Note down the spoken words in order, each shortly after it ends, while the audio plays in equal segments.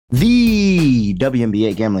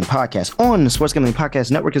WNBA Gambling Podcast on the Sports Gambling Podcast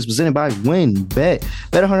Network is presented by WynnBET.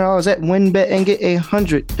 Bet $100 at WynnBET and get a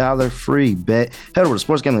 $100 free bet. Head over to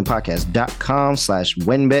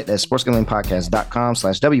sportsgamblingpodcast.com/WynnBET. That's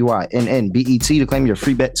sportsgamblingpodcast.com/WYNNBET to claim your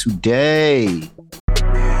free bet today.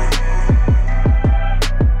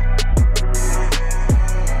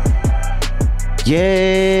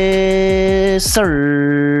 Yes,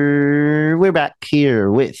 sir. We're back here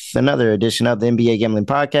with another edition of the NBA Gambling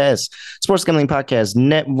Podcast, Sports Gambling Podcast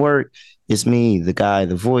Network. It's me, the guy,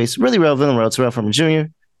 the voice, really relevant, Terrell from Jr.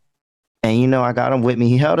 And you know, I got him with me.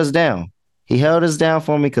 He held us down. He held us down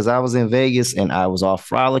for me because I was in Vegas and I was off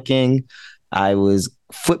frolicking. I was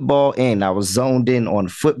football and I was zoned in on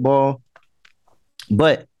football.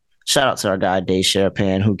 But shout out to our guy, Dave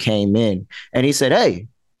Sherapan, who came in and he said, hey,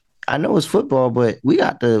 I know it's football, but we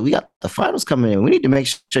got the finals coming in. We need to make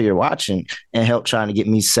sure you're watching and help trying to get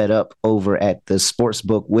me set up over at the sports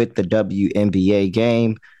book with the WNBA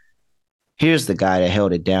game. Here's the guy that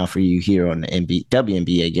held it down for you here on the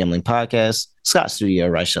WNBA Gambling Podcast, Scott Studio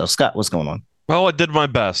Reichel. Scott, what's going on? Well, I did my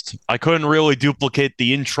best. I couldn't really duplicate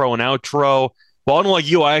the intro and outro. Well, unlike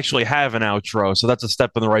you, I actually have an outro, so that's a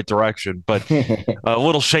step in the right direction. But a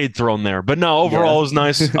little shade thrown there. But no, overall it was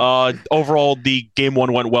nice. Overall, the game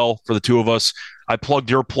one went well for the two of us. I plugged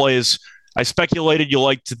your plays. I speculated you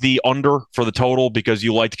liked the under for the total because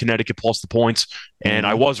you liked Connecticut plus the points, and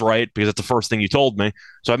I was right because that's the first thing you told me.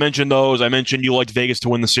 So I mentioned those. I mentioned you liked Vegas to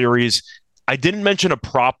win the series. I didn't mention a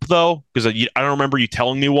prop, though, because I don't remember you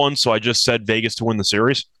telling me one, so I just said Vegas to win the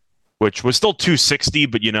series, which was still 260,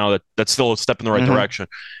 but you know that's still a step in the right direction.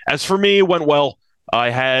 As for me, it went well. I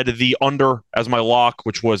had the under as my lock,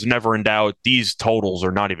 which was never in doubt. These totals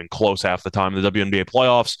are not even close half the time in the WNBA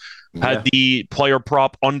playoffs. Had the player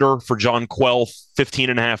prop under for Jonquel,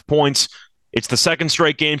 15.5 points. It's the second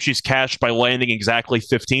straight game she's cashed by landing exactly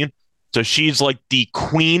 15. So she's like the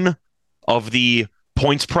queen of the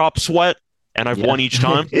points prop sweat. And I've won each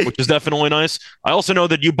time, which is definitely nice. I also know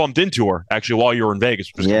that you bumped into her, actually, while you were in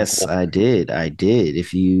Vegas. Yes, cool. I did.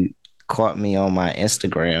 If you caught me on my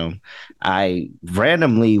Instagram, I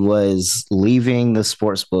randomly was leaving the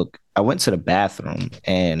sports book. I went to the bathroom,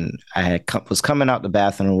 and I was coming out the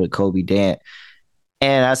bathroom with Kobe Dant.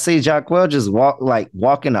 And I see Jonquel just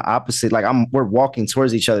walking the opposite. We're walking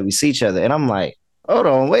towards each other. We see each other, and I'm like, hold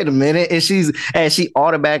on, wait a minute. And she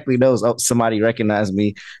automatically knows, oh, somebody recognized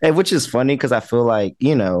me. And which is funny because I feel like,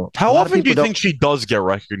 you know. How often do you think she does get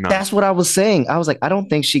recognized? That's what I was saying. I was like, I don't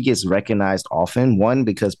think she gets recognized often. One,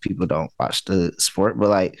 because people don't watch the sport,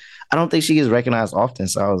 but I don't think she gets recognized often.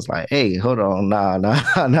 So I was like, hey, hold on. Nah.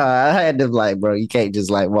 I had to bro, you can't just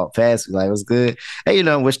walk past me. What's good? Hey, you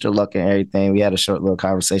know, wish her luck and everything. We had a short little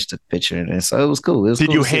conversation, took a picture, and so it was cool.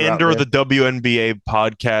 Did you hand her the WNBA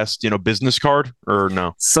podcast, business card or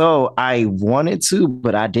no? So I wanted to,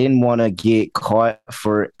 but I didn't want to get caught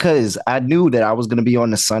because I knew that I was going to be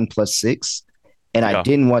on the Sun +6, and I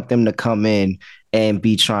didn't want them to come in and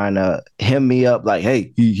be trying to hem me up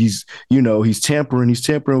hey, he's tampering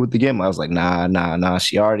with the game. I was like, nah.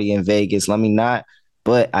 She already in Vegas. Let me not.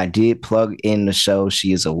 But I did plug in the show.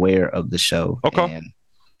 She is aware of the show. Okay. And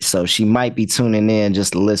so she might be tuning in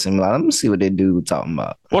just to listen. Let me see what they do talking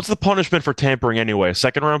about. What's the punishment for tampering anyway? A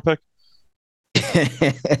second round pick?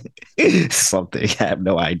 Something. I have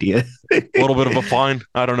no idea. A little bit of a fine.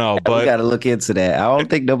 I don't know, but we got to look into that. I don't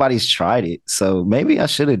think nobody's tried it, so maybe I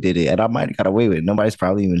should have did it, and I might have got away with it. Nobody's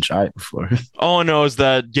probably even tried it before. All I know is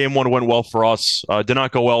that game one went well for us. Did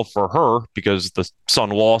not go well for her because the Sun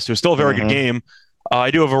lost. It was still a very good game. I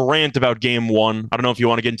do have a rant about game one. I don't know if you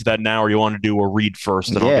want to get into that now or you want to do a read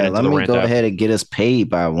first. Let me go ahead and get us paid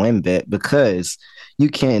by WynnBET because you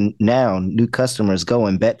can now, new customers, go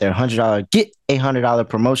and bet their $100, get a $100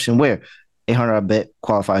 promotion where a $100 bet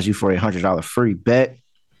qualifies you for a $100 free bet.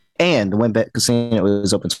 And the WynnBET Casino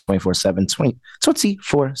is open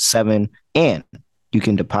 24/7, and you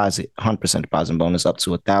can deposit 100% deposit bonus up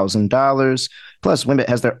to $1,000. Plus, WynnBET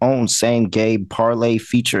has their own same game parlay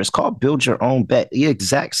feature. It's called Build Your Own Bet. The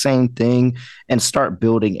exact same thing, and start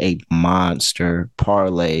building a monster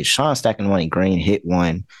parlay. Sean Stacking Money Green hit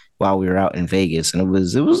one while we were out in Vegas, and it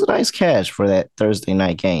was a nice cash for that Thursday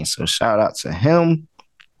night game. So shout out to him.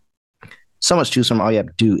 So much to choose from. All you have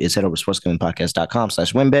to do is head over to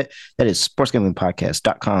sportsgamblingpodcast.com/WynnBET. That is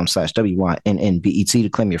sportsgamblingpodcast.com/WYNNBET to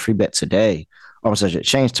claim your free bet today. Offer subject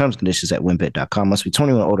to change. Terms and conditions at WynnBET.com. Must be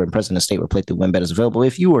 21 or older and present in the state where playthrough WynnBET is available.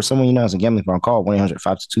 If you or someone you know has a gambling problem, call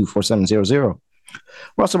 1-800-522-4700.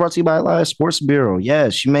 We're also brought to you by Live Sports Bureau.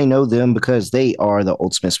 Yes, you may know them because they are the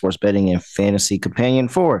ultimate sports betting and fantasy companion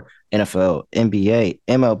for NFL, NBA,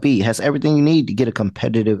 MLB. Has everything you need to get a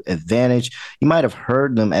competitive advantage. You might have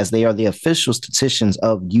heard them as they are the official statisticians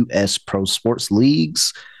of U.S. pro sports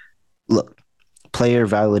leagues. Look, player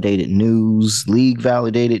validated news, league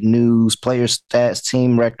validated news, player stats,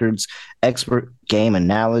 team records, expert game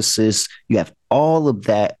analysis. You have all of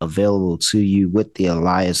that available to you with the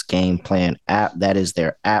Elias Game Plan app. That is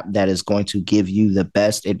their app that is going to give you the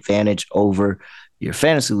best advantage over your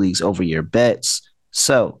fantasy leagues, over your bets.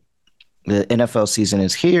 So the NFL season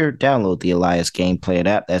is here. Download the Elias Game Plan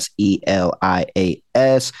app. That's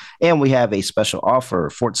ELIAS. And we have a special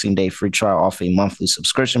offer, 14-day free trial off a monthly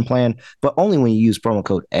subscription plan, but only when you use promo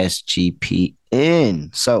code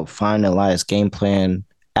SGPN. So find the Elias Game Plan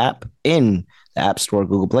app in the App Store,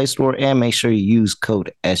 Google Play Store, and make sure you use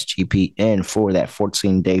code SGPN for that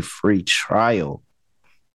 14-day free trial.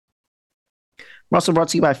 We're also brought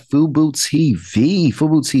to you by Fubo TV.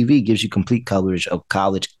 Fubo TV gives you complete coverage of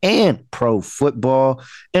college and pro football.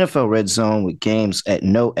 NFL Red Zone with games at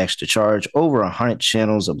no extra charge. Over 100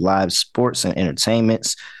 channels of live sports and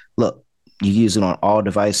entertainments. Look, you use it on all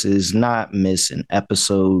devices, not miss an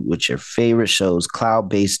episode with your favorite shows,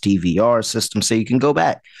 cloud-based DVR system, so you can go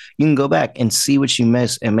back. You can go back and see what you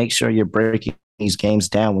missed and make sure you're breaking these games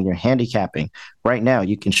down when you're handicapping. Right now,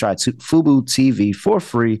 you can try Fubo TV for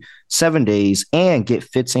free 7 days and get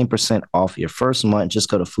 15% off your first month. Just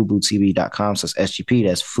go to FuboTV.com/SGP.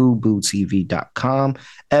 That's FuboTV.com,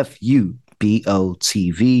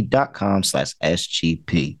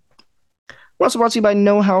 FUBOTV.com/SGP. We're also brought to you by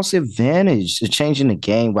No House Advantage. They're changing the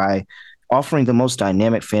game by offering the most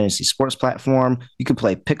dynamic fantasy sports platform. You can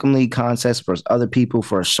play Pick'em League contests versus other people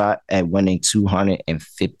for a shot at winning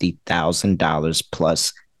 $250,000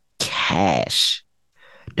 plus cash.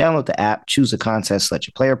 Download the app, choose a contest, select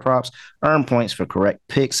your player props, earn points for correct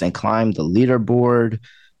picks, and climb the leaderboard.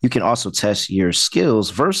 You can also test your skills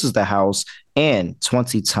versus the house and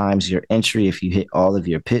 20 times your entry if you hit all of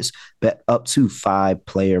your picks. Bet up to 5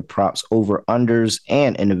 player props, over unders,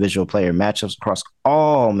 and individual player matchups across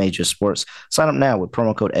all major sports. Sign up now with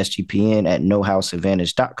promo code SGPN at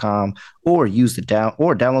nohouseadvantage.com or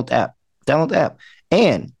download the app. Download the app.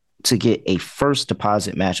 And to get a first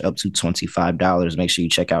deposit match up to $25. Make sure you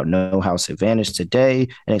check out No House Advantage today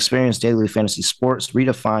and experience daily fantasy sports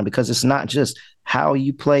redefined, because it's not just how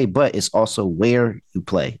you play, but it's also where you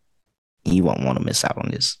play. You won't want to miss out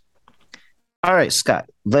on this. All right, Scott,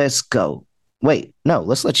 let's go. Wait, no,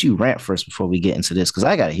 let's let you rant first before we get into this, because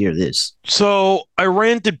I got to hear this. So I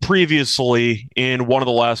ranted previously in one of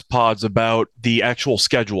the last pods about the actual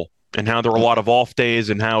schedule and how there were a lot of off days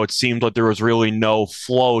and how it seemed like there was really no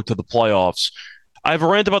flow to the playoffs. I have a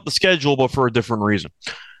rant about the schedule, but for a different reason.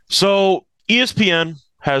 So ESPN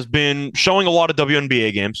has been showing a lot of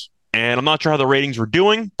WNBA games, and I'm not sure how the ratings were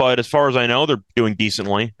doing, but as far as I know, they're doing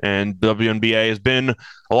decently, and WNBA has been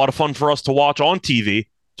a lot of fun for us to watch on TV,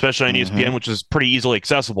 especially on ESPN, which is pretty easily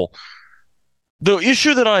accessible. The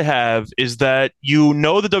issue that I have is that you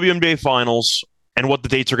know the WNBA finals and what the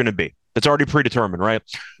dates are going to be. It's already predetermined, right?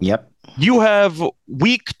 Yep. You have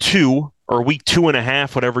week 2 or week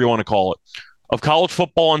 2.5, whatever you want to call it, of college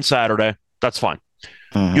football on Saturday. That's fine.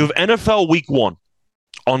 You have NFL week 1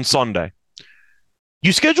 on Sunday.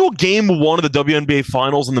 You schedule game 1 of the WNBA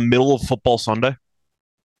finals in the middle of football Sunday?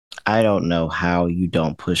 I don't know how you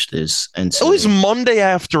don't push this until at least Monday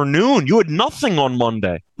afternoon. You had nothing on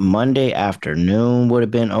Monday. Monday afternoon would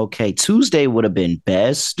have been okay. Tuesday would have been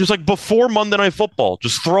best. Just like before Monday Night Football.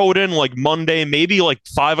 Just throw it in like Monday, maybe like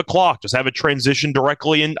 5 o'clock. Just have it transition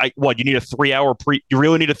directly in. You need a 3-hour you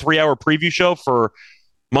really need a 3-hour preview show for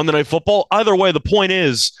Monday Night Football? Either way, the point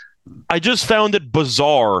is, I just found it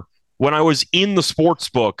bizarre when I was in the sports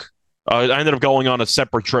book. I ended up going on a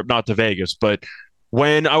separate trip, not to Vegas, but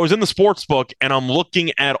when I was in the sports book and I'm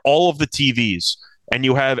looking at all of the TVs, and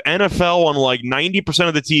you have NFL on like 90%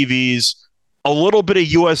 of the TVs, a little bit of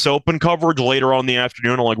US Open coverage later on in the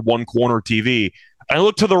afternoon on like one corner TV. I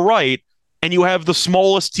look to the right, and you have the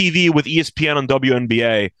smallest TV with ESPN and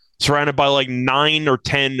WNBA surrounded by like 9 or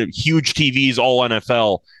 10 huge TVs, all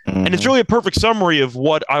NFL. And it's really a perfect summary of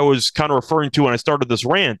what I was kind of referring to when I started this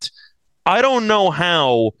rant. I don't know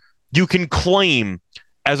how you can claim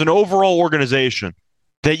as an overall organization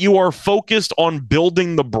that you are focused on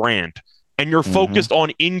building the brand and you're focused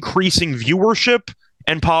on increasing viewership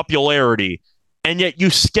and popularity, and yet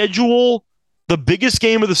you schedule the biggest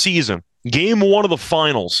game of the season, game 1 of the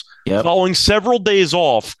finals, following several days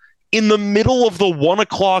off in the middle of the 1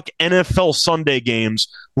 o'clock NFL Sunday games,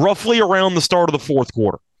 roughly around the start of the fourth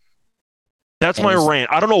quarter. That's And my it's rant.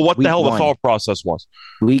 I don't know what the week hell the one. thought process was.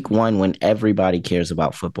 Week one, when everybody cares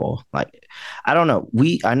about football. Like, I don't know.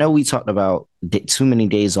 I know we talked about too many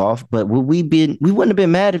days off, but we wouldn't have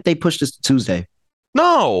been mad if they pushed us to Tuesday.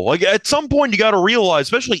 No, like at some point you got to realize,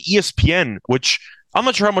 especially ESPN, which I'm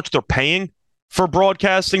not sure how much they're paying for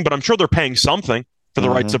broadcasting, but I'm sure they're paying something for the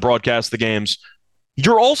rights to broadcast the games.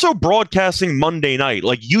 You're also broadcasting Monday night.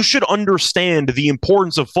 Like, you should understand the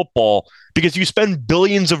importance of football because you spend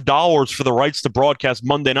billions of dollars for the rights to broadcast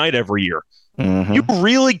Monday night every year. You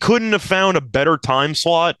really couldn't have found a better time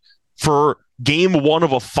slot for game one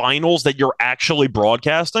of a finals that you're actually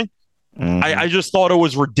broadcasting. I just thought it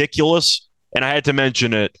was ridiculous, and I had to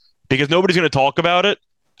mention it because nobody's going to talk about it.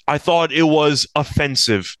 I thought it was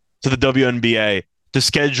offensive to the WNBA to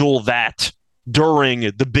schedule that during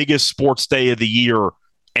the biggest sports day of the year,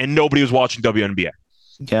 and nobody was watching WNBA.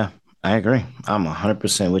 Yeah, I agree. I'm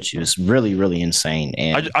 100% with you. It's really, really insane.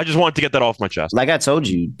 And I just wanted to get that off my chest. Like I told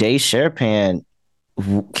you, Dave Sherpan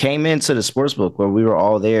came into the sportsbook where we were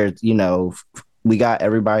all there. You know, we got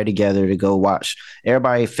everybody together to go watch.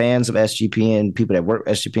 Everybody, fans of SGPN, people that work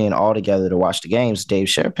SGPN, all together to watch the games. Dave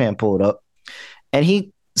Sherpan pulled up, and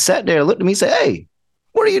he sat there, looked at me, and said, "Hey,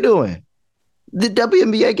 what are you doing? The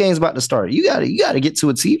WNBA game's about to start. You gotta get to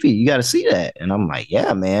a TV. You gotta see that." And I'm like,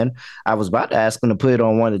 "Yeah, man." I was about to ask him to put it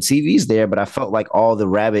on one of the TVs there, but I felt like all the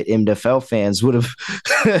rabid MFL fans would have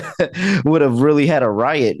really had a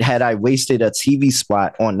riot had I wasted a TV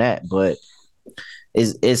spot on that. But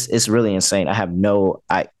it's really insane. I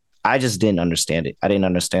just didn't understand it. I didn't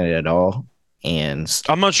understand it at all. And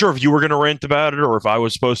I'm not sure if you were going to rant about it or if I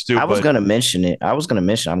was supposed to. I was going to mention it. I'm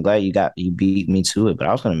glad you beat me to it, but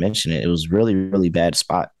I was going to mention it. It was really, really bad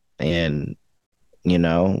spot. And, you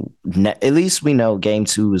know, at least we know game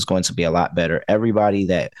 2 is going to be a lot better. Everybody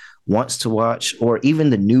that wants to watch, or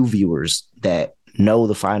even the new viewers that know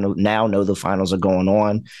the finals are going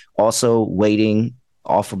on, also waiting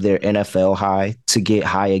off of their NFL high to get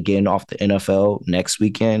high again off the NFL next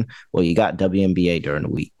weekend. Well, you got WNBA during the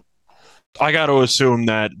week. I got to assume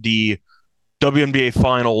that the WNBA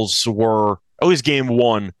finals were, at least game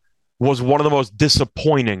 1, was one of the most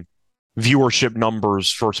disappointing viewership numbers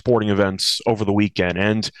for sporting events over the weekend.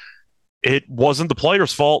 And it wasn't the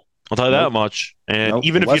players' fault. I'll tell you that much. And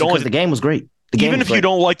even if you don't, the game was great. Even if you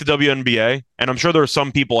don't like the WNBA, and I'm sure there are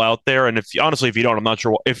some people out there, and if you don't, I'm not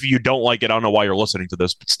sure if you don't like it, I don't know why you're listening to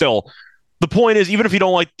this, but still, the point is, even if you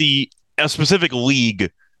don't like a specific league,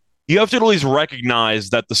 you have to at least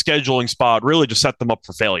recognize that the scheduling spot really just set them up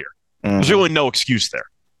for failure. There's really no excuse there.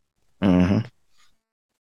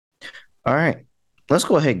 All right. Let's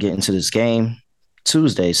go ahead and get into this game.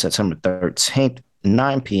 Tuesday, September 13th,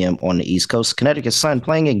 9 p.m. on the East Coast. Connecticut Sun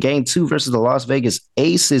playing in game 2 versus the Las Vegas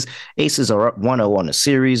Aces. Aces are up 1-0 on the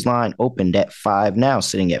series. Line opened at 5, now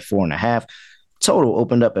sitting at 4.5. Total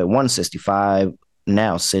opened up at 165.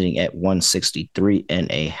 Now sitting at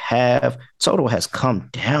 163.5. Total has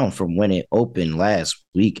come down from when it opened last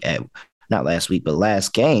game at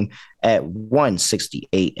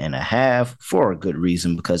 168.5 for a good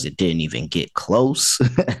reason, because it didn't even get close.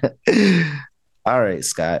 All right,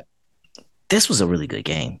 Scott. This was a really good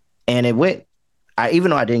game. And it went,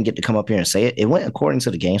 even though I didn't get to come up here and say it, it went according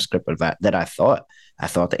to the game script that I thought. I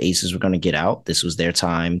thought the Aces were going to get out. This was their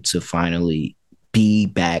time to finally be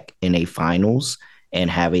back in a finals and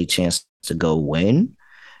have a chance to go win.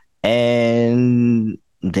 And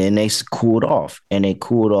then they cooled off, and they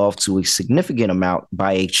cooled off to a significant amount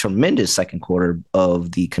by a tremendous second quarter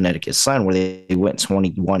of the Connecticut Sun, where they went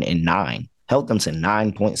 21-9, held them to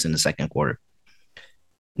 9 points in the second quarter.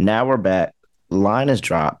 Now we're back. Line is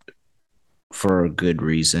dropped for a good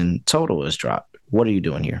reason. Total is dropped. What are you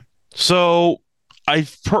doing here? So,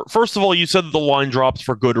 first of all, you said that the line dropped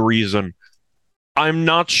for good reason. I'm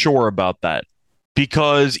not sure about that,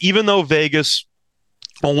 because even though Vegas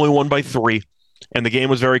only won by 3 and the game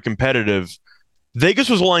was very competitive, Vegas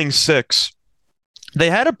was laying 6. They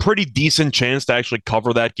had a pretty decent chance to actually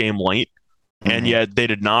cover that game late, and yet they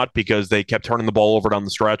did not, because they kept turning the ball over down the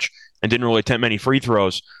stretch and didn't really attempt many free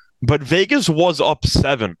throws. But Vegas was up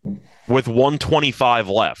 7 with 125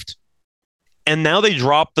 left. And now they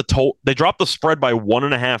dropped the spread by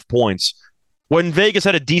 1.5 points when Vegas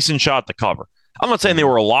had a decent shot to cover. I'm not saying they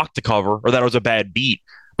were a lock to cover or that it was a bad beat,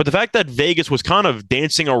 but the fact that Vegas was kind of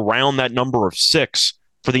dancing around that number of 6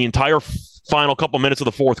 for the entire final couple minutes of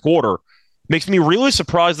the fourth quarter makes me really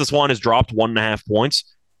surprised this line has dropped 1.5 points.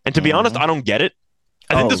 And to be honest, I don't get it.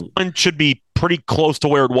 I think this line should be pretty close to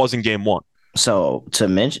where it was in game 1. So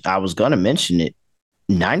I was going to mention it.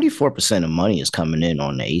 94% of money is coming in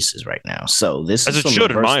on the aces right now. So this As is it some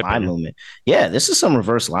should, in reverse my line opinion. movement. Yeah, this is some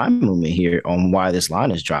reverse line movement here on why this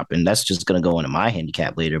line is dropping. That's just going to go into my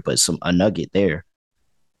handicap later, but a nugget there.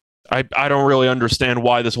 I don't really understand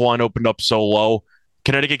why this line opened up so low.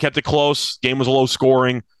 Connecticut kept it close. Game was low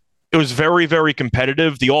scoring. It was very, very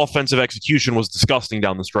competitive. The offensive execution was disgusting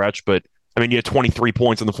down the stretch, but I mean, you had 23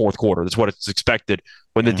 points in the fourth quarter. That's what it's expected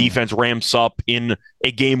when the defense ramps up in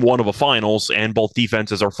a game one of a finals and both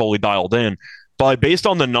defenses are fully dialed in. But based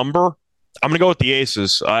on the number, I'm going to go with the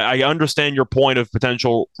aces. I understand your point of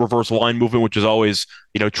potential reverse line movement, which is always,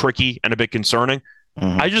 tricky and a bit concerning.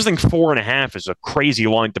 I just think 4.5 is a crazy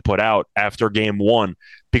line to put out after game one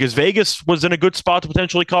because Vegas was in a good spot to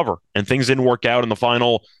potentially cover and things didn't work out in the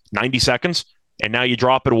final 90 seconds. And now you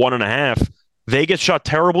drop it 1.5. Vegas shot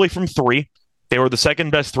terribly from three. They were the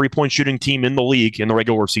second best 3-point shooting team in the league in the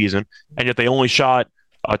regular season, and yet they only shot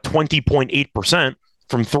 20.8%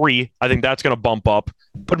 from three. I think that's going to bump up.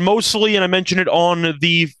 But mostly, and I mentioned it on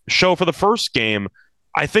the show for the first game,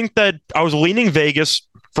 I think that I was leaning Vegas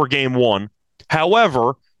for game one.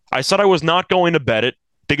 However, I said I was not going to bet it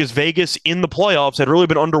because Vegas in the playoffs had really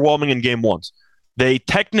been underwhelming in game ones. They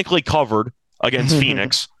technically covered against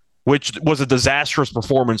Phoenix, which was a disastrous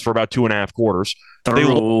performance for about 2.5 quarters.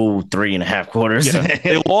 Through 3.5 quarters.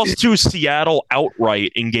 They lost to Seattle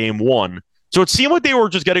outright in game one. So it seemed like they were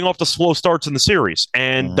just getting off the slow starts in the series.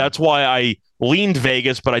 And that's why I leaned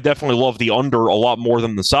Vegas, but I definitely love the under a lot more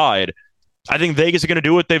than the side. I think Vegas is going to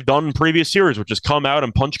do what they've done in previous series, which is come out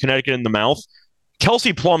and punch Connecticut in the mouth.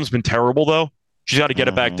 Kelsey Plum's been terrible, though. She's got to get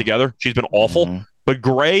it back together. She's been awful. But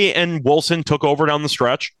Gray and Wilson took over down the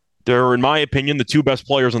stretch. They're, in my opinion, the two best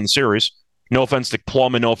players in the series. No offense to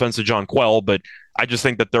Plum and no offense to John Quell, but I just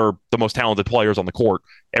think that they're the most talented players on the court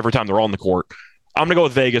every time they're on the court. I'm going to go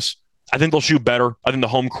with Vegas. I think they'll shoot better. I think the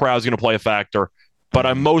home crowd is going to play a factor. But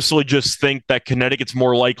I mostly just think that Connecticut's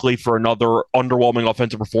more likely for another underwhelming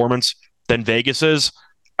offensive performance than Vegas is.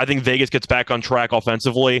 I think Vegas gets back on track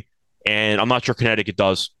offensively, and I'm not sure Connecticut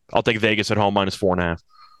does. I'll take Vegas at home minus 4.5.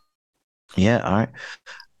 Yeah, all right.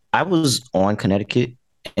 I was on Connecticut,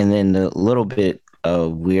 and then the little bit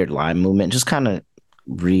of weird line movement just kind of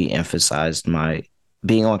re-emphasized my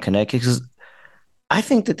being on Connecticut because I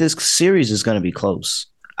think that this series is going to be close.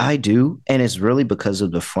 I do, and it's really because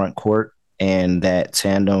of the front court and that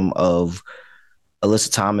tandem of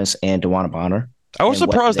Alyssa Thomas and DeWanna Bonner. I was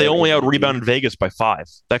surprised they only out-rebounded Vegas by 5.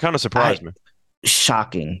 That kind of surprised me.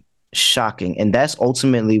 Shocking. And that's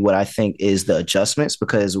ultimately what I think is the adjustments,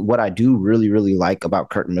 because what I do really, really like about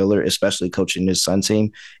Curt Miller, especially coaching this Sun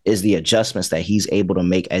team, is the adjustments that he's able to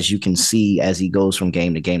make, as you can see, as he goes from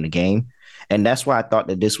game to game to game. And that's why I thought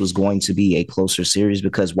that this was going to be a closer series,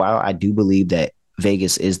 because while I do believe that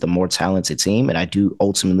Vegas is the more talented team, and I do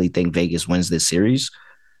ultimately think Vegas wins this series,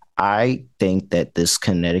 I think that this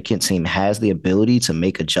Connecticut team has the ability to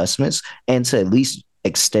make adjustments and to at least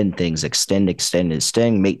extend things, extend,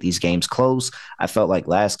 make these games close. I felt like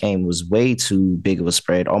last game was way too big of a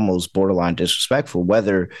spread, almost borderline disrespectful.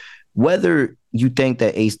 Whether you think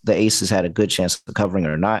that the Aces had a good chance of covering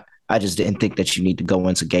or not, I just didn't think that you need to go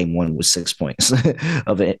into game one with 6 points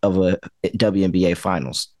of a WNBA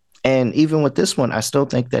finals. And even with this one, I still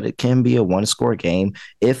think that it can be a one-score game,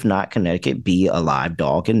 if not Connecticut be a live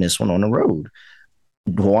dog in this one on the road.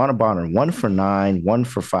 DeWanna Bonner, 1 for 9, 1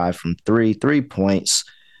 for 5 from 3 points.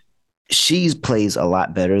 She plays a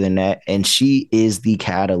lot better than that, and she is the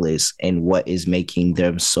catalyst in what is making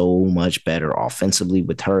them so much better offensively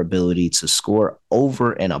with her ability to score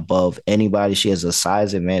over and above anybody. She has a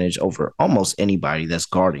size advantage over almost anybody that's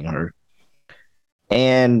guarding her.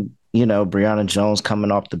 And Brianna Jones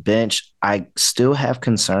coming off the bench. I still have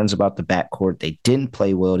concerns about the backcourt. They didn't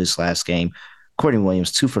play well this last game. Courtney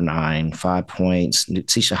Williams, 2 for 9, 5 points.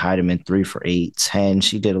 Tisha Heidemann, 3 for 8, 10.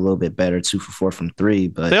 She did a little bit better, 2 for 4 from 3.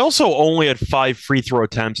 But they also only had 5 free throw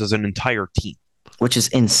attempts as an entire team, which is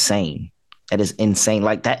insane. That is insane.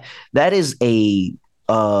 Like that is a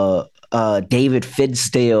David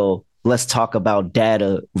Fidsdale, let's talk about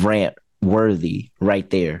data rant worthy right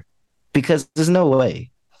there, because there's no way.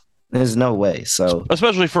 There's no way. So,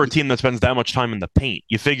 especially for a team that spends that much time in the paint,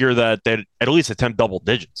 you figure that they'd at least attempt double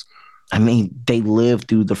digits. I mean, they live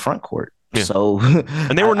through the front court. Yeah. So,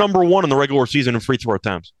 and they were number one in the regular season in free throw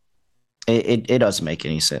attempts. It doesn't make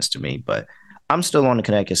any sense to me, but I'm still on the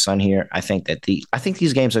Connecticut Sun here. I think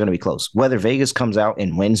these games are going to be close. Whether Vegas comes out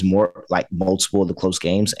and wins more, like multiple of the close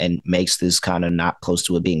games, and makes this kind of not close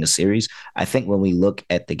to it being a series, I think when we look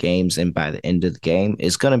at the games and by the end of the game,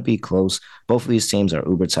 it's going to be close. Both of these teams are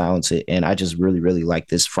uber talented, and I just really, really like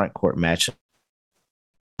this front court matchup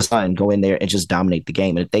Sun go in there and just dominate the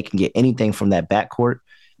game. And if they can get anything from that backcourt,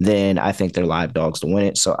 then I think they're live dogs to win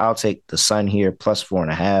it. So I'll take the Sun here plus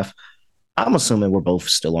 4.5. I'm assuming we're both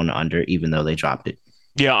still on the under, even though they dropped it.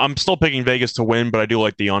 Yeah, I'm still picking Vegas to win, but I do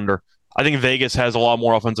like the under. I think Vegas has a lot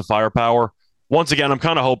more offensive firepower. Once again, I'm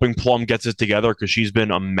kind of hoping Plum gets it together because she's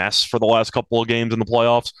been a mess for the last couple of games in the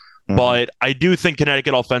playoffs. Mm-hmm. But I do think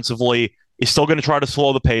Connecticut offensively is still going to try to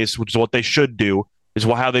slow the pace, which is what they should do, is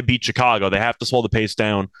how they beat Chicago. They have to slow the pace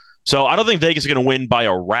down. So I don't think Vegas is going to win by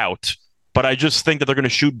a rout, but I just think that they're going to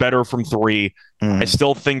shoot better from three. I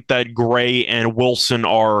still think that Gray and Wilson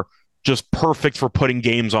are just perfect for putting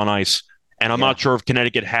games on ice. And I'm not sure if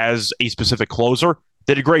Connecticut has a specific closer.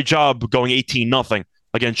 They did a great job going 18-0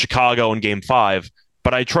 against Chicago in Game 5.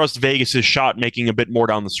 But I trust Vegas' shot making a bit more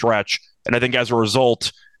down the stretch. And I think as a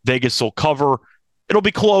result, Vegas will cover. It'll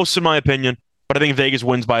be close, in my opinion, but I think Vegas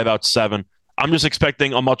wins by about 7. I'm just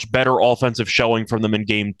expecting a much better offensive showing from them in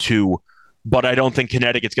Game 2. But I don't think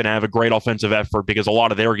Connecticut's going to have a great offensive effort because a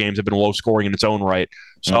lot of their games have been low scoring in its own right.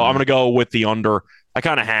 So I'm going to go with the under. I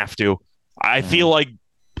kind of have to. I feel like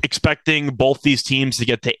expecting both these teams to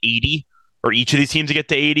get to 80 or each of these teams to get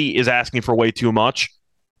to 80 is asking for way too much.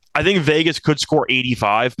 I think Vegas could score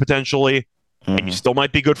 85 potentially, and you still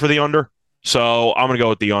might be good for the under. So I'm going to go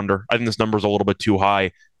with the under. I think this number is a little bit too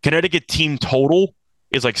high. Connecticut team total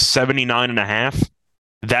is like 79.5.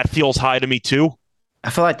 That feels high to me too. I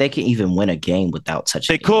feel like they can even win a game without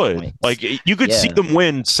touching. They could. Points. Like you could see them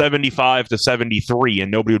win 75-73, and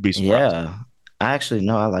nobody would be surprised. Yeah. I actually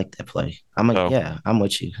I like that play. I'm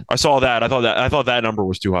with you. I saw that. I thought that number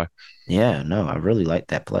was too high. Yeah, no, I really like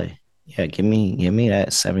that play. Yeah, give me that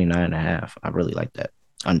 79.5. I really like that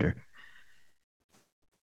under.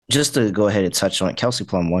 Just to go ahead and touch on it, Kelsey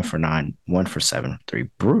Plum 1 for 9, 1 for 7, 3.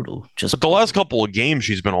 Brutal. But the last couple of games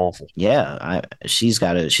she's been awful. Yeah, she's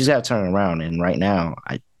got to turn around, and right now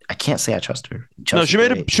I can't say I trust her. She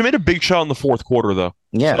made a big shot in the fourth quarter though.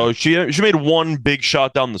 Yeah. So she made one big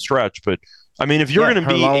shot down the stretch, but I mean, if you're going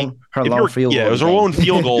to be her lone field goal, it was her lone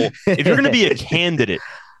field goal. If you're going to be a candidate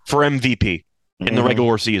for MVP in the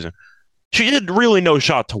regular season, she had really no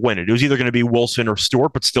shot to win it. It was either going to be Wilson or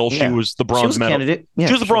Stewart, but still, she was the bronze medalist. Yeah,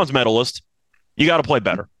 she was the bronze medalist. You got to play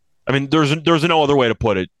better. I mean, there's no other way to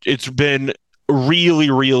put it. It's been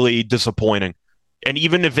really, really disappointing. And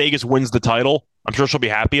even if Vegas wins the title, I'm sure she'll be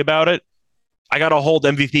happy about it. I got to hold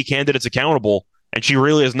MVP candidates accountable, and she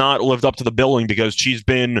really has not lived up to the billing because she's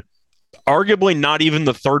been arguably not even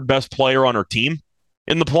the third best player on her team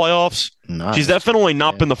in the playoffs. Nice. She's definitely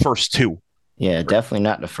not been the first two. Yeah, definitely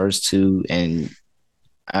not the first two. And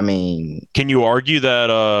I mean, can you argue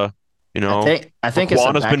that I think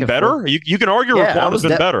Raquana's been better? You can argue Raquana's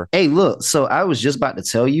been better. Hey, look, so I was just about to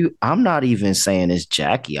tell you, I'm not even saying it's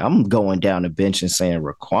Jackie. I'm going down the bench and saying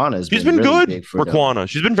Raquana's been really good for Raquana.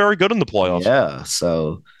 She's been very good in the playoffs. Yeah,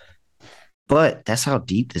 so but that's how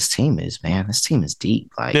deep this team is, man. This team is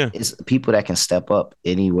deep. Like it's people that can step up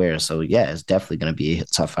anywhere. So yeah, it's definitely going to be a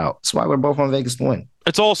tough out. That's why we're both on Vegas to win.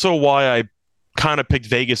 It's also why I kind of picked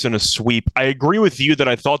Vegas in a sweep. I agree with you that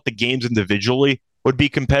I thought the games individually would be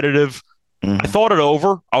competitive. I thought it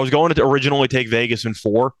over. I was going to originally take Vegas in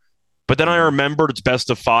 4, but then I remembered it's best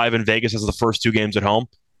of 5 and Vegas has the first 2 games at home.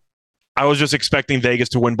 I was just expecting Vegas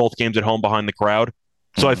to win both games at home behind the crowd.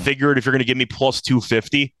 So I figured if you're going to give me plus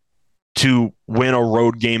 250 to win a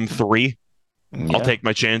road game 3, I'll take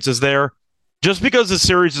my chances there. Just because the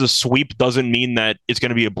series is a sweep doesn't mean that it's going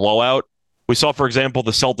to be a blowout. We saw, for example,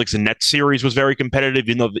 the Celtics and Nets series was very competitive,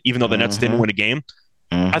 even though the Nets didn't win a game.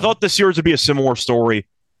 I thought this series would be a similar story.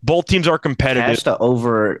 Both teams are competitive. Catch the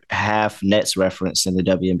over half Nets reference in the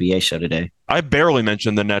WNBA show today. I barely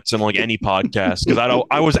mentioned the Nets in like any podcast because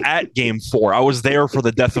I was at Game 4. I was there for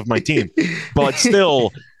the death of my team. But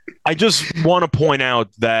still, I just want to point out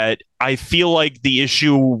that I feel like the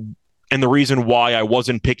issue and the reason why I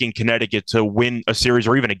wasn't picking Connecticut to win a series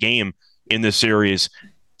or even a game in this series,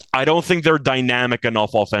 I don't think they're dynamic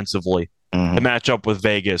enough offensively to match up with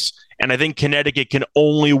Vegas. And I think Connecticut can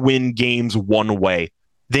only win games one way.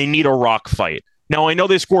 They need a rock fight. Now, I know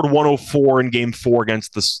they scored 104 in Game 4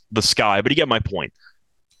 against the Sky, but you get my point.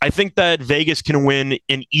 I think that Vegas can win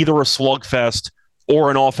in either a slugfest or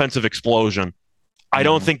an offensive explosion. I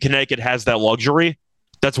don't think Connecticut has that luxury.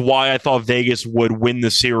 That's why I thought Vegas would win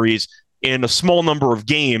the series in a small number of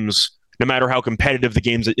games, no matter how competitive the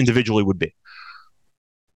games individually would be.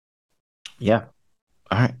 Yeah.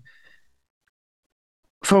 All right.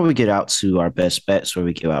 Before we get out to our best bets, where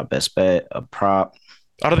we give out best bet, a prop.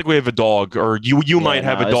 I don't think we have a dog, or you might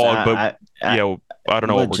have a dog, but I don't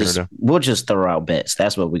know what we're going to do. We'll just throw out bets.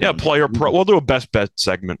 That's what we player pro. We'll do a best bet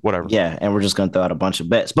segment, whatever. Yeah, and we're just going to throw out a bunch of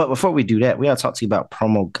bets. But before we do that, we got to talk to you about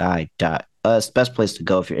promoguide.us. Best place to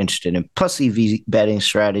go if you're interested in plus EV betting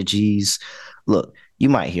strategies. Look, you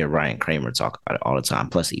might hear Ryan Kramer talk about it all the time.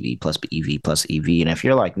 Plus EV, plus EV, plus EV. And if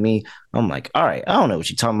you're like me, I'm like, all right, I don't know what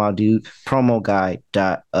you're talking about, dude.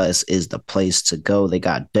 Promoguide.us is the place to go. They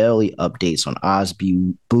got daily updates on odds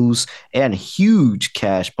boosts and huge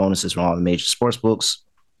cash bonuses from all the major sports books.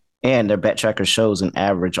 And their bet tracker shows an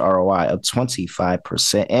average ROI of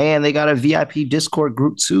 25%. And they got a VIP Discord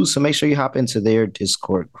group too. So make sure you hop into their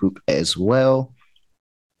Discord group as well.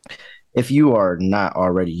 If you are not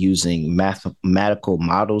already using mathematical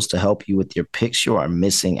models to help you with your picks, you are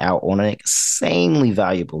missing out on an insanely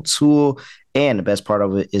valuable tool. And the best part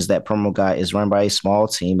of it is that Promo Guide is run by a small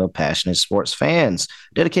team of passionate sports fans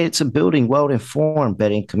dedicated to building well-informed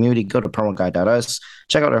betting community. Go to promoguide.us,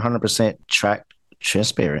 check out our 100% tracked,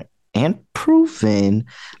 transparent, and proven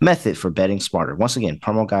method for betting smarter. Once again,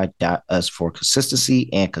 promoguide.us for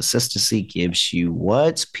consistency, and consistency gives you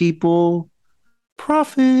what, people?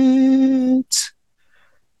 Profit.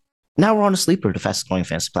 Now we're on a Sleeper, the fastest growing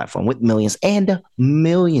fantasy platform with millions and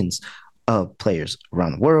millions of players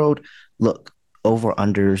around the world. Look,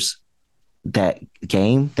 over-unders, that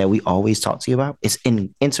game that we always talk to you about, is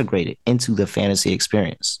integrated into the fantasy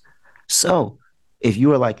experience. So if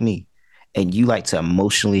you are like me and you like to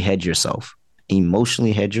emotionally hedge yourself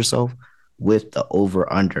with the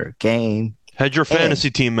over-under game. Hedge your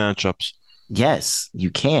fantasy team matchups. Yes,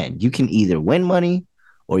 you can. You can either win money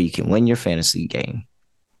or you can win your fantasy game.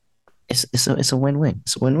 It's a win-win.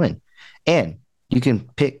 It's a win-win. And you can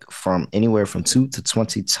pick from anywhere from 2 to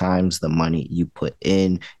 20 times the money you put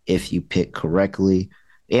in if you pick correctly.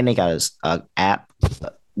 And they got an app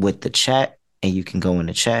with the chat, and you can go in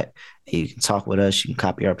the chat and you can talk with us. You can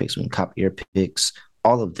copy our picks. We can copy your picks,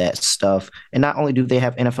 all of that stuff. And not only do they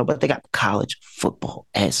have NFL, but they got college football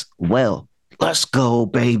as well. Let's go,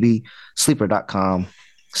 baby.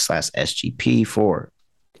 Sleeper.com/SGP for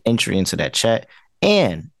entry into that chat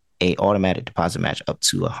and a automatic deposit match up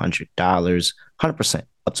to $100, 100%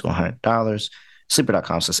 up to $100.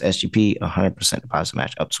 Sleeper.com/SGP, 100% deposit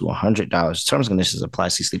match up to $100. Terms and conditions apply.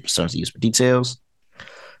 See Sleeper terms to use for details.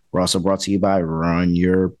 We're also brought to you by Run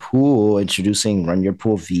Your Pool, introducing Run Your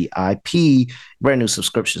Pool VIP, brand new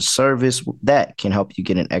subscription service that can help you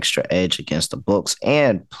get an extra edge against the books,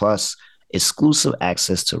 and plus exclusive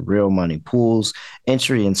access to real money pools,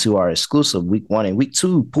 entry into our exclusive week 1 and week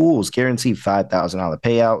 2 pools, guaranteed $5,000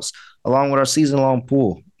 payouts, along with our season-long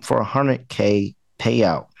pool for $100K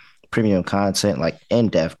payout. Premium content like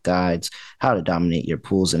in-depth guides, how to dominate your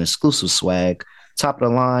pools, and exclusive swag. Top of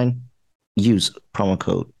the line, use promo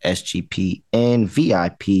code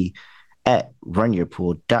SGPNVIP at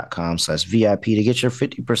runyourpool.com/VIP to get your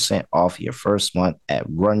 50% off your first month at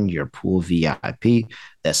runyourpoolvip.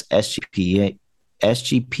 That's SGPNVIP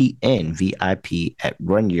at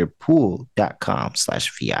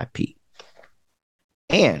runyourpool.com/VIP.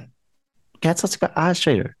 And gotta talk about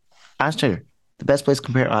OddsTrader. OddsTrader, the best place to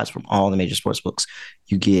compare odds from all the major sports books.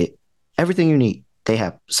 You get everything you need. They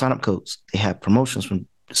have sign-up codes. They have promotions from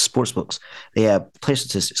sports books. They have player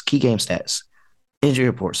statistics, key game stats, injury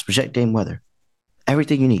reports, project game weather,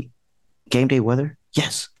 everything you need. Game day weather?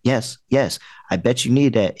 Yes. I bet you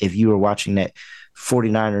need that if you were watching that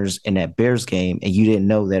 49ers and that Bears game and you didn't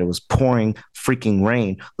know that it was pouring freaking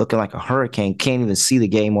rain, looking like a hurricane, can't even see the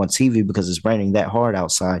game on TV because it's raining that hard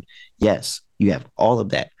outside. Yes, you have all of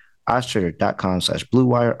that.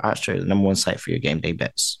 OddsTrader.com/BlueWire. OddsTrader, the number one site for your game day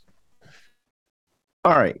bets.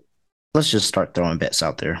 All right. Let's just start throwing bets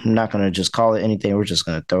out there. I'm not going to just call it anything. We're just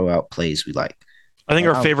going to throw out plays we like. I think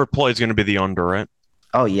our favorite play is going to be the under, right?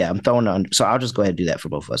 Oh, yeah. I'm throwing the under. So I'll just go ahead and do that for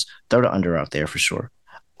both of us. Throw the under out there for sure.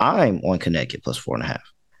 I'm on Connecticut plus 4.5.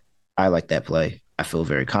 I like that play. I feel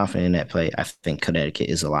very confident in that play. I think Connecticut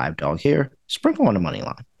is a live dog here. Sprinkle on the money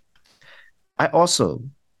line. I also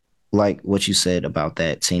like what you said about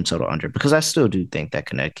that team total under, because I still do think that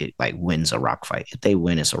Connecticut wins a rock fight. If they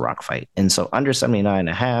win, it's a rock fight. And so under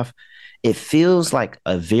 79.5, it feels like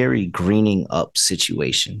a very greening up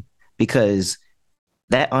situation, because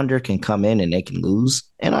that under can come in and they can lose.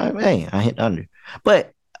 And I hit under.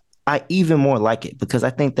 But I even more like it because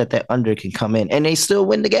I think that under can come in and they still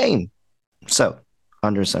win the game. So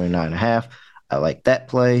under 79.5, I like that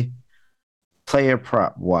play. Player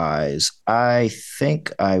prop wise, I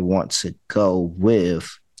think I want to go with.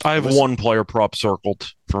 I have one player prop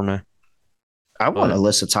circled for me. I want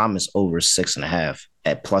Alyssa Thomas over 6.5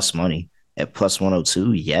 at plus money. At plus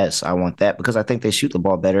 102, yes, I want that because I think they shoot the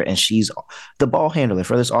ball better and she's the ball handler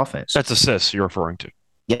for this offense. That's assists you're referring to.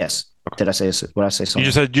 Yes. Did I say what I say? Something?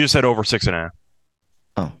 You just said over 6.5.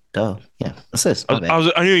 Oh, duh. Yeah, assist. My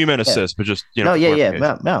bad. I knew you meant assist, but just no,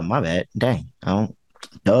 yeah. No, my bad. Dang, I don't.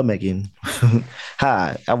 Duh, Megan.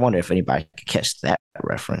 Hi. I wonder if anybody could catch that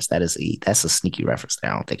reference. That's a sneaky reference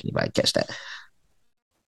there. I don't think anybody catch that.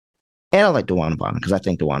 And I like DeWanna Bonner because I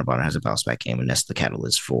think DeWanna Bonner has a bounce back game, and that's the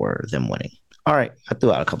catalyst for them winning. All right, I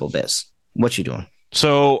threw out a couple of bets. What you doing?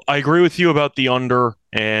 So I agree with you about the under,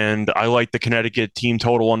 and I like the Connecticut team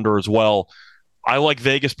total under as well. I like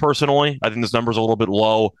Vegas personally. I think this number is a little bit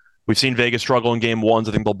low. We've seen Vegas struggle in game ones.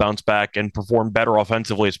 I think they'll bounce back and perform better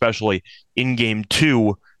offensively, especially in game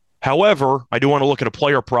two. However, I do want to look at a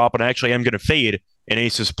player prop, and I actually am going to fade an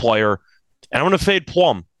Aces player, and I'm going to fade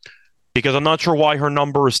Plum because I'm not sure why her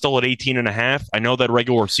number is still at 18.5. I know that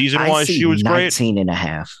regular season-wise she was great.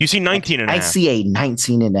 19.5. You see 19.5. I see a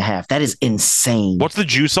 19.5. That is insane. What's the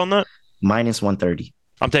juice on that? Minus 130.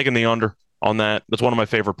 I'm taking the under on that. That's one of my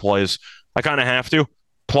favorite plays. I kind of have to.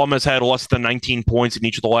 Plum has had less than 19 points in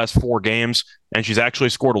each of the last 4 games, and she's actually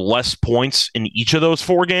scored less points in each of those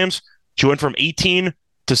 4 games. She went from 18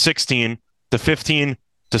 to 16 to 15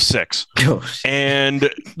 to 6. And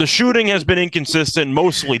the shooting has been inconsistent,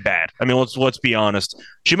 mostly bad. I mean, let's be honest.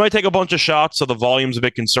 She might take a bunch of shots, so the volume's a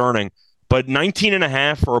bit concerning. But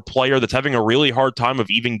 19.5 for a player that's having a really hard time of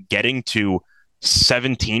even getting to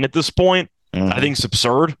 17 at this point, I think it's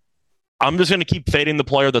absurd. I'm just going to keep fading the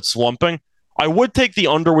player that's slumping. I would take the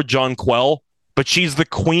under with Jonquel, but she's the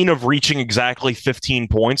queen of reaching exactly 15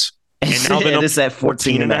 points. And now it's at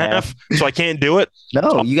 14.5. So I can't do it.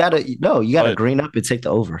 No, you gotta green up and take the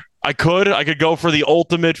over. I could go for the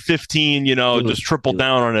ultimate 15, just triple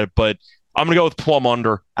down on it, but I'm gonna go with Plum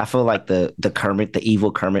under. I feel like the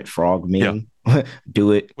evil Kermit frog meme. Yeah.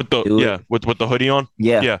 Do it with the hoodie on.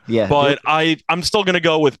 Yeah. But I'm still gonna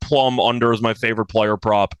go with Plum under as my favorite player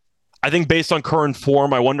prop. I think based on current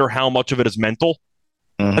form, I wonder how much of it is mental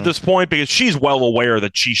at this point, because she's well aware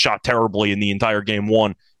that she shot terribly in the entire game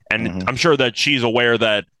one. And I'm sure that she's aware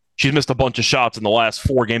that she's missed a bunch of shots in the last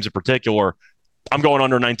 4 games in particular. I'm going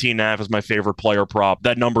under 19.5 as my favorite player prop.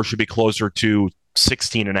 That number should be closer to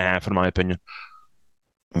 16.5 in my opinion.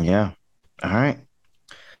 Yeah. All right.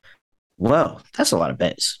 Well, that's a lot of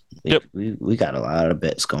bets. We got a lot of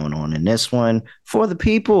bets going on in this one for the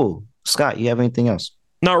people. Scott, you have anything else?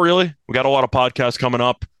 Not really. We got a lot of podcasts coming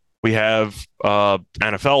up. We have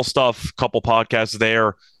NFL stuff, a couple podcasts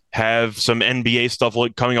there. Have some NBA stuff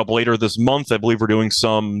coming up later this month. I believe we're doing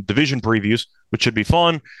some division previews, which should be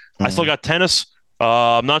fun. I still got tennis.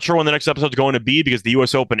 I'm not sure when the next episode is going to be because the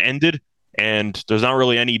U.S. Open ended, and there's not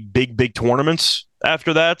really any big tournaments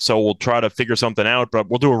after that. So we'll try to figure something out, but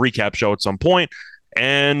we'll do a recap show at some point.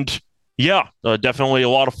 And yeah, definitely a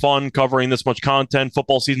lot of fun covering this much content.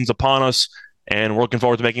 Football season's upon us, and we're looking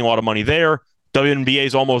forward to making a lot of money there. WNBA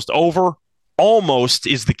is almost over. Almost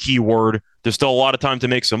is the key word. There's still a lot of time to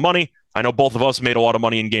make some money. I know both of us made a lot of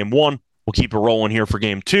money in game 1. We'll keep it rolling here for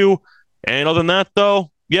game 2. And other than that,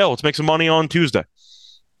 though, yeah, let's make some money on Tuesday.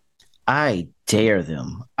 I dare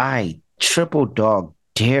them. I triple dog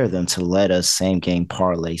dare them to let us same game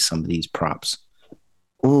parlay some of these props.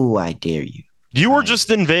 Ooh, I dare you. You were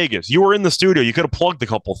just in Vegas. You were in the studio. You could have plugged a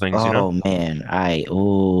couple things. Oh, man.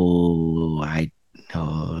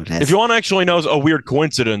 If you want to actually know a weird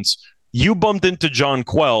coincidence, you bumped into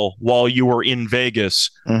Jonquel while you were in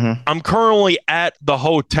Vegas. I'm currently at the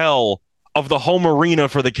hotel of the home arena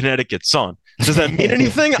for the Connecticut Sun. Does that mean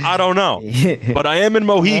anything? I don't know. But I am in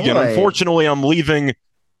Mohegan. Unfortunately, I'm leaving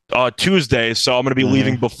Tuesday, so I'm going to be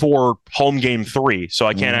leaving before home game 3, so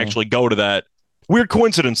I can't actually go to that. Weird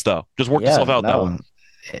coincidence, though. Just work yourself out that one.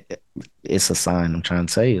 It's a sign. I'm trying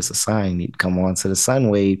to tell you, it's a sign. You need to come on to the Sun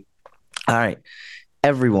Wave. All right.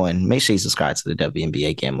 Everyone, make sure you subscribe to the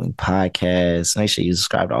WNBA Gambling Podcast. Make sure you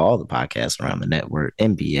subscribe to all the podcasts around the network: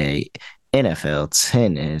 NBA, NFL,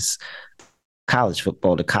 tennis, college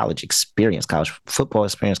football, the college experience, college football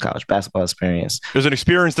experience, college basketball experience. There's an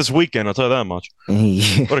experience this weekend, I'll tell you that much.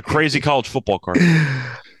 What a crazy college football card.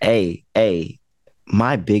 Hey,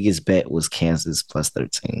 my biggest bet was Kansas plus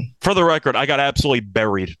 13. For the record, I got absolutely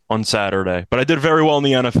buried on Saturday, but I did very well in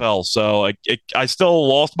the NFL. So I still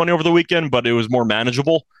lost money over the weekend, but it was more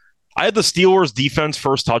manageable. I had the Steelers defense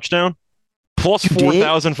first touchdown plus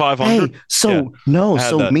 4,500. Hey, so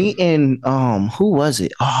me and who was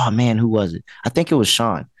it? Oh man, who was it? I think it was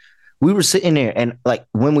Sean. We were sitting there, and like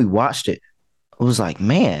when we watched it, it was like,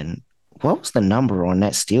 man, what was the number on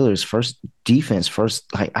that Steelers first defense?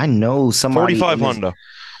 Like, I know somebody 4,500.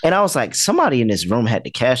 And I was like, somebody in this room had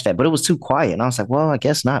to cash that, but it was too quiet. And I was like, well, I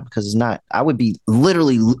guess not, because it's not. I would be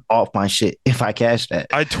literally off my shit if I cashed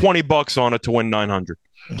that. I had $20 on it to win 900.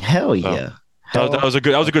 Hell yeah. That was a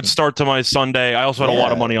good start to my Sunday. I also had a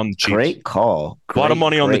lot of money on the Chiefs. Great call. A lot of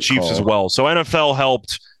money on the Chiefs as well. So NFL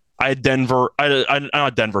helped. I had Denver.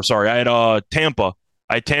 Not Denver. Sorry, I had Tampa.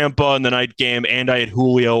 I had Tampa in the night game, and I had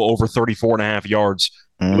Julio over 34.5 yards.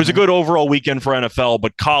 It was a good overall weekend for NFL,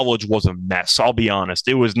 but college was a mess. I'll be honest.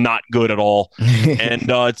 It was not good at all. And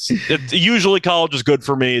it's usually college is good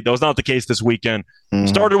for me. That was not the case this weekend.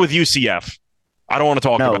 Started with UCF. I don't want to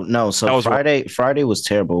talk about it. No. So Friday was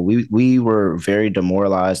terrible. We were very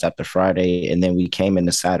demoralized after Friday, and then we came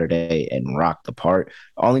into Saturday and rocked the part.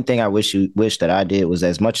 The only thing I wish that I did was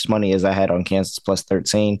as much money as I had on Kansas plus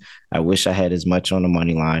 13. I wish I had as much on the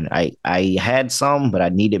money line. I had some, but I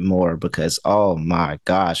needed more because oh my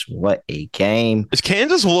gosh, what a game! Is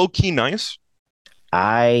Kansas low key nice?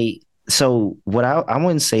 I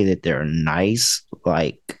wouldn't say that they're nice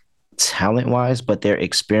like talent wise, but they're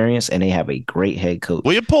experienced and they have a great head coach.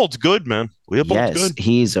 Leopold's good, man. Leopold's good.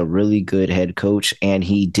 He's a really good head coach, and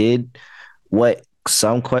he did what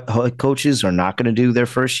some head coaches are not going to do their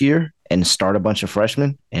first year and start a bunch of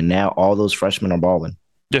freshmen. And now all those freshmen are balling.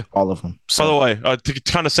 Yeah, all of them. So, by the way, to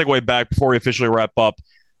kind of segue back before we officially wrap up,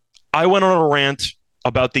 I went on a rant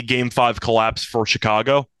about the Game 5 collapse for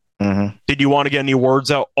Chicago. Did you want to get any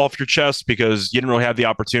words out off your chest because you didn't really have the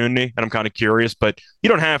opportunity? And I'm kind of curious, but you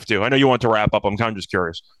don't have to. I know you want to wrap up. I'm kind of just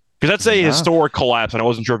curious because that's a historic collapse, and I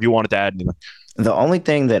wasn't sure if you wanted to add anything. The only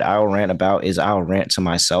thing that I'll rant about is I'll rant to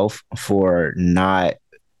myself for not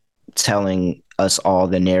telling us all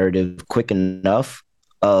the narrative quick enough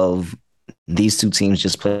of these two teams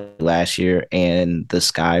just played last year and the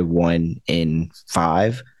Sky won in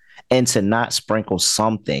 5. And to not sprinkle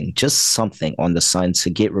just something on the Sun to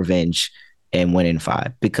get revenge and win in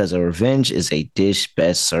 5. Because a revenge is a dish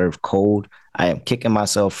best served cold. I am kicking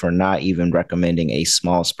myself for not even recommending a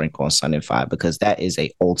small sprinkle on Sun in 5 because that is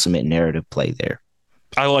a ultimate narrative play there.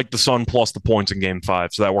 I like the Sun plus the points in Game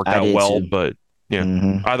 5, so that worked out well. Too. But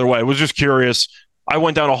yeah, either way, I was just curious. I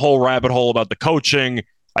went down a whole rabbit hole about the coaching.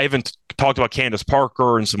 I even talked about Candace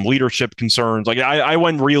Parker and some leadership concerns. Like I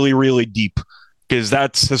went really, really deep. Because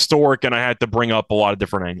that's historic, and I had to bring up a lot of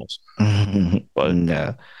different angles. But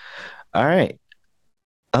no. All right.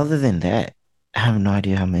 Other than that, I have no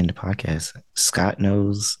idea how I'm in the podcast. Scott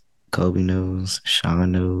knows, Kobe knows,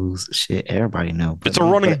 Sean knows, shit, everybody knows. It's a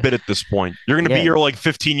running bit at this point. You're going to be here like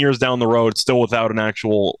 15 years down the road, still without an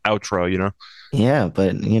actual outro, you know? Yeah,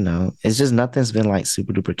 but, it's just nothing's been like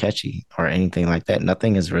super duper catchy or anything like that.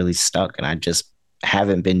 Nothing has really stuck, and I just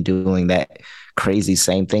haven't been doing that crazy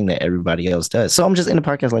same thing that everybody else does. So I'm just in the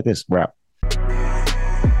podcast like this. We're out.